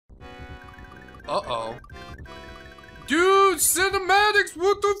Uh-oh. Dude, cinematics,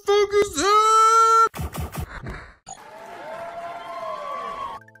 what the fuck is that?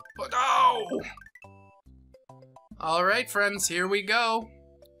 Oh, no! Alright, friends, here we go.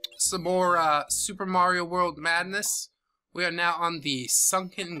 Some more Super Mario World madness. We are now on the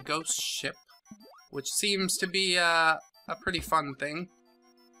sunken ghost ship, which seems to be a pretty fun thing.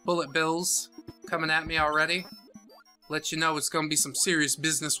 Bullet bills coming at me already. Let you know it's gonna be some serious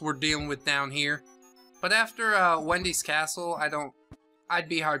business we're dealing with down here. But after Wendy's Castle, I'd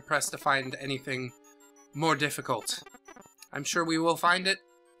be hard pressed to find anything more difficult. I'm sure we will find it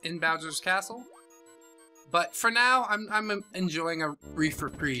in Bowser's Castle. But for now, I'm enjoying a brief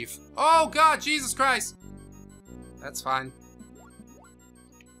reprieve. Oh God, Jesus Christ! That's fine.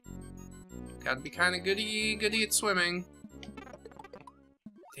 Gotta be kind of goody at swimming.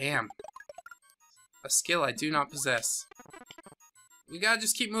 Damn. A skill I do not possess. We gotta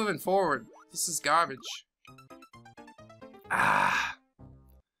just keep moving forward. This is garbage. Ah.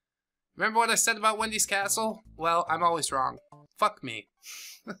 Remember what I said about Wendy's Castle? Well, I'm always wrong. Fuck me.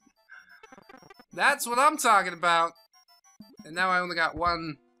 That's what I'm talking about. And now I only got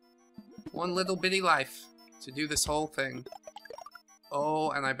one little bitty life to do this whole thing. Oh,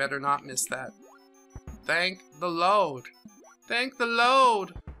 and I better not miss that. Thank the Lord. Thank the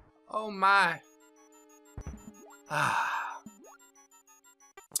Lord. Oh my. Ah.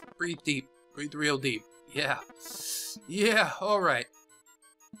 Breathe deep. Breathe real deep. Yeah. Yeah, alright.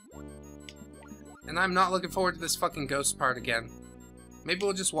 And I'm not looking forward to this fucking ghost part again. Maybe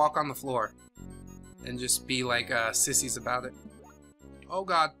we'll just walk on the floor. And just be like sissies about it. Oh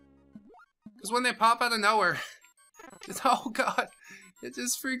God. Because when they pop out of nowhere, oh God, it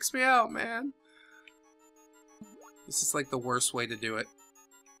just freaks me out, man. This is like the worst way to do it.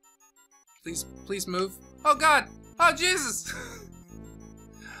 Please move. Oh God! Oh Jesus!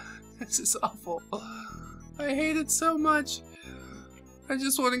 This is awful. I hate it so much. I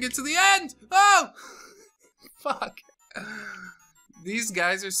just want to get to the end! Oh! Fuck. These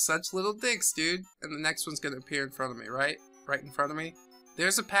guys are such little dicks, dude. And the next one's gonna appear in front of me, right? Right in front of me.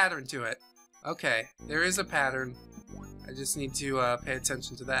 There's a pattern to it. Okay, there is a pattern. I just need to pay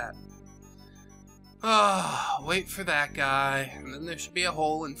attention to that. Oh, wait for that guy. And then there should be a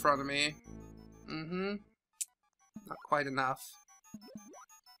hole in front of me. Mm-hmm. Not quite enough.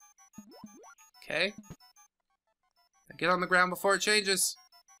 Okay. Now get on the ground before it changes.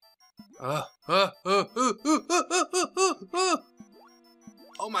 Oh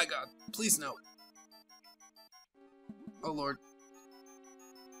my God, please no. Oh Lord.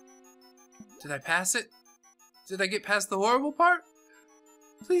 Did I pass it? Did I get past the horrible part?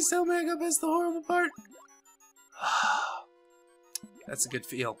 Please tell me I got past the horrible part. That's a good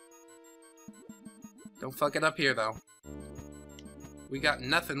feel. Don't fuck it up here though. We got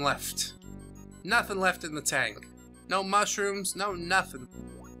nothing left. Nothing left in the tank. No mushrooms, no nothing.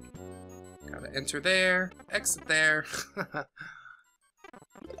 Gotta enter there, exit there.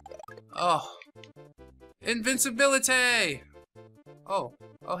 Oh. Invincibility! Oh.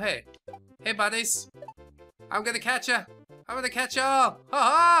 Oh, hey. Hey, buddies. I'm gonna catch ya. I'm gonna catch y'all. Ha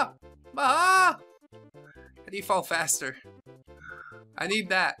ha! Ha! How do you fall faster? I need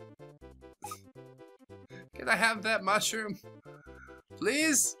that. Can I have that mushroom?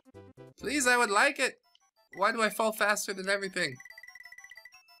 Please? Please, I would like it. Why do I fall faster than everything?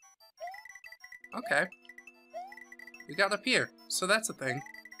 Okay. We got up here, so that's a thing.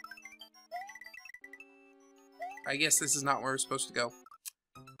 I guess this is not where we're supposed to go.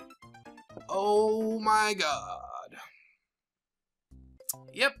 Oh my God.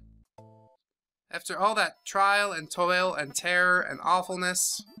 Yep. After all that trial and toil and terror and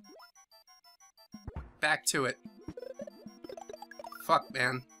awfulness, back to it. Fuck,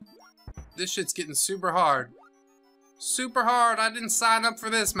 man. This shit's getting super hard. Super hard. I didn't sign up for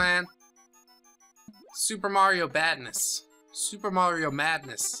this, man. Super Mario badness. Super Mario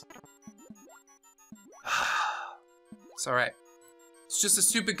madness. It's alright. It's just a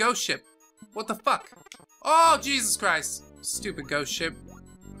stupid ghost ship. What the fuck? Oh, Jesus Christ. Stupid ghost ship.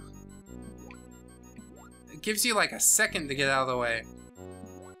 It gives you like a second to get out of the way.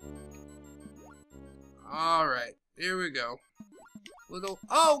 Alright. Here we go. Little...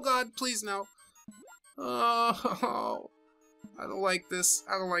 Oh, God, please no. Oh, I don't like this.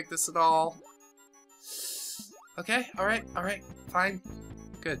 I don't like this at all. Okay, alright, fine.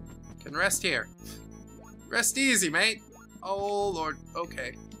 Good. Can rest here. Rest easy, mate. Oh, Lord.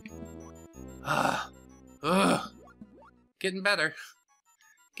 Okay. Getting better.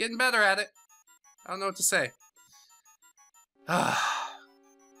 Getting better at it. I don't know what to say.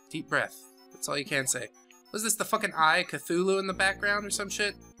 Deep breath. That's all you can say. Was this the fucking Eye Cthulhu in the background or some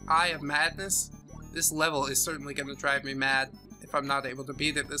shit? high of madness, this level is certainly going to drive me mad if I'm not able to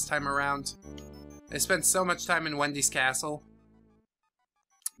beat it this time around. I spent so much time in Wendy's castle.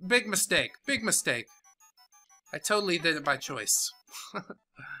 Big mistake. Big mistake. I totally did it by choice.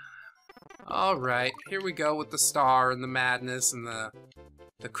 Alright, here we go with the star and the madness and the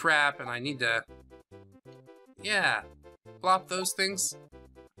crap, and I need to... Yeah, flop those things.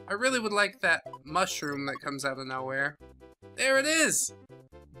 I really would like that mushroom that comes out of nowhere. There it is!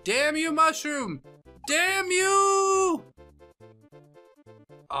 Damn you, mushroom! Damn you!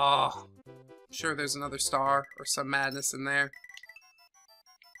 Oh, I'm sure there's another star or some madness in there.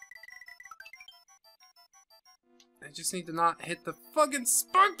 I just need to not hit the fucking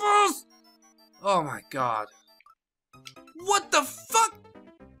spike balls! Oh my god. What the fuck?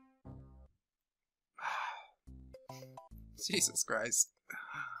 Jesus Christ.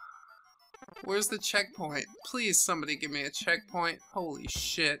 Where's the checkpoint? Please, somebody give me a checkpoint. Holy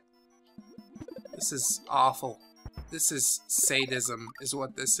shit. This is awful. This is sadism, is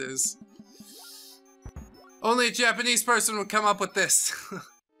what this is. Only a Japanese person would come up with this.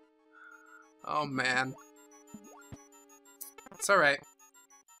 Oh man. It's alright.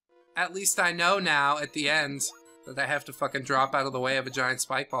 At least I know now, at the end, that I have to fucking drop out of the way of a giant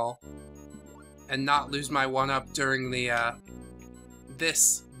spike ball. And not lose my one-up during the,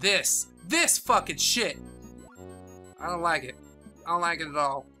 this fucking shit! I don't like it. I don't like it at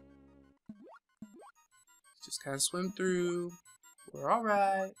all. Just kind of swim through. We're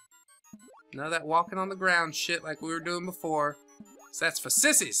alright. None of that walking on the ground shit like we were doing before. 'Cause that's for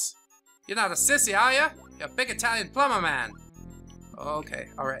sissies! You're not a sissy, are ya? You're a big Italian plumber man! Okay,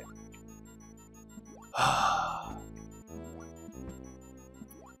 alright.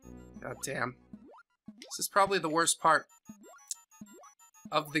 God damn. This is probably the worst part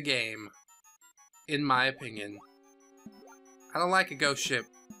of the game, in my opinion. I don't like a ghost ship.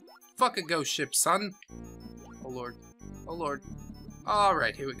 Fuck a ghost ship, son. Oh lord. Oh lord.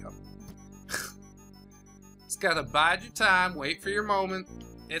 Alright, here we go. Just gotta bide your time, wait for your moment,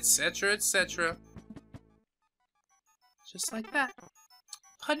 etc, etc. Just like that.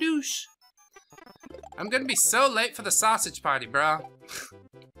 Padoosh. I'm gonna be so late for the sausage party, bro.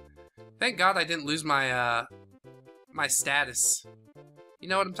 Thank God I didn't lose my, my status. You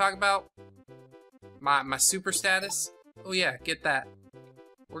know what I'm talking about? My super status? Oh yeah, get that.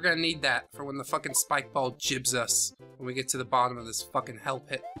 We're gonna need that for when the fucking spike ball jibs us when we get to the bottom of this fucking hell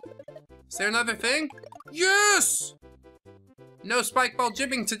pit. Is there another thing? Yes! No spike ball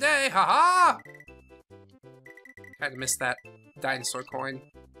jibbing today, haha! Kinda missed that dinosaur coin.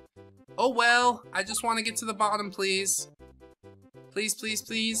 Oh well, I just want to get to the bottom, please. Please, please,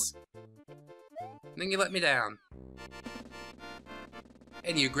 please. And then you let me down.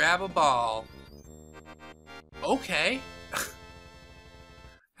 And you grab a ball. Okay.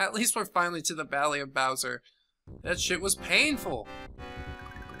 At least we're finally to the Valley of Bowser. That shit was painful.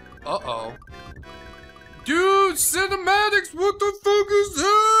 Uh-oh. Dude, cinematics, what the fuck is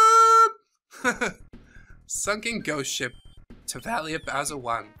that? Sunken ghost ship to Valley of Bowser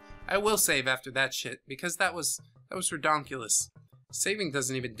 1. I will save after that shit, because that was redonkulous. Saving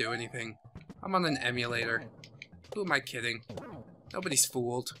doesn't even do anything. I'm on an emulator. Who am I kidding? Nobody's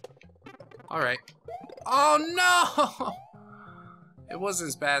fooled. Alright. Oh no! It wasn't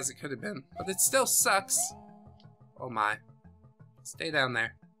as bad as it could have been, but it still sucks. Oh my. Stay down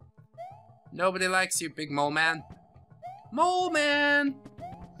there. Nobody likes you, big mole man. Mole man!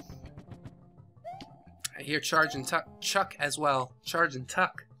 I hear Charge and Chuck as well. Charge and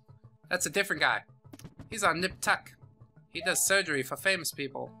Tuck. That's a different guy. He's on Nip Tuck. He does surgery for famous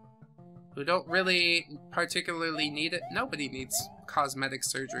people who don't really particularly need it. Nobody needs cosmetic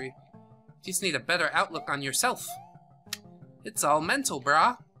surgery. You just need a better outlook on yourself. It's all mental,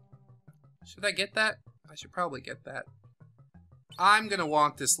 brah. Should I get that? I should probably get that. I'm gonna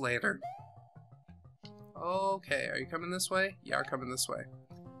want this later. Okay, are you coming this way? You are coming this way.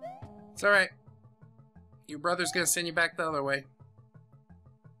 It's alright. Your brother's gonna send you back the other way.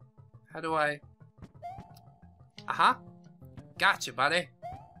 How do I... Uh-huh. Gotcha, buddy.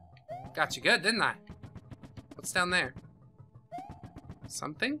 Got you good, didn't I? What's down there?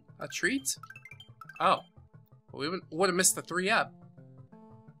 Something? A treat? Oh. We would have missed the 3-up.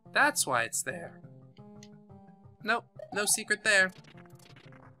 That's why it's there. Nope. No secret there.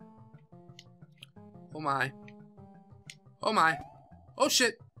 Oh my. Oh my. Oh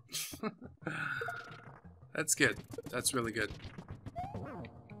shit! That's good. That's really good.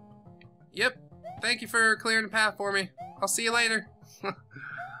 Yep. Thank you for clearing the path for me. I'll see you later.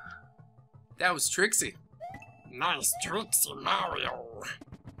 That was Trixie. Nice Trixie, Mario.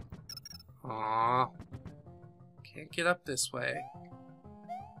 Aww. Can't get up this way.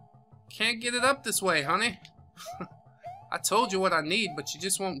 Can't get it up this way, honey. I told you what I need, but you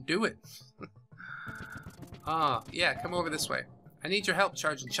just won't do it. Yeah, come over this way. I need your help,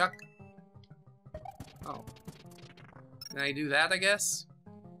 Charging Chuck. Oh. Can I do that, I guess?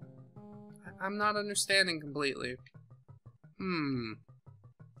 I'm not understanding completely.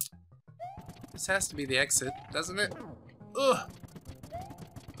 This has to be the exit, doesn't it? Ugh!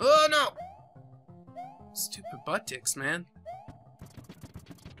 Oh, no! Stupid butt dicks, man.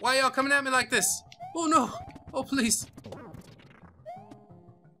 Why y'all coming at me like this? Oh, no! Oh, please!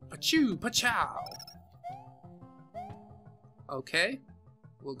 Pachoo, pachow! Okay.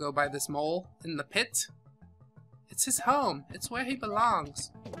 We'll go by this mole in the pit. It's his home. It's where he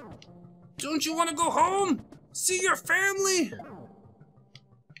belongs. Don't you want to go home? See your family?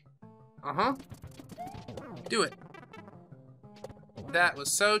 Uh-huh. Do it. That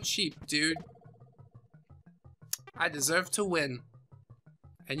was so cheap, dude. I deserve to win.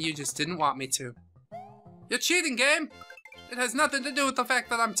 And you just didn't want me to. You're cheating, game! It has nothing to do with the fact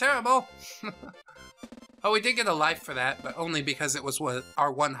that I'm terrible. Oh, we did get a life for that, but only because it was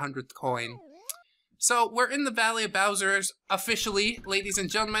our 100th coin. So, we're in the Valley of Bowsers officially, ladies and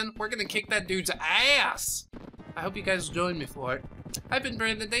gentlemen. We're gonna kick that dude's ass! I hope you guys join me for it. I've been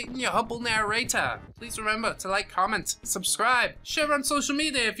Brandon Dayton, your humble narrator. Please remember to like, comment, subscribe, share on social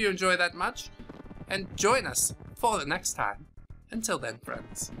media if you enjoy that much, and join us for the next time. Until then,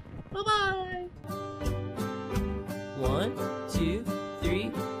 friends. Bye-bye! 1, 2,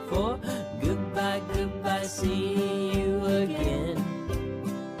 3, 4. Goodbye, goodbye, see you again.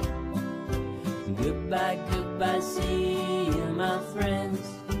 Goodbye, goodbye, see you, my friends.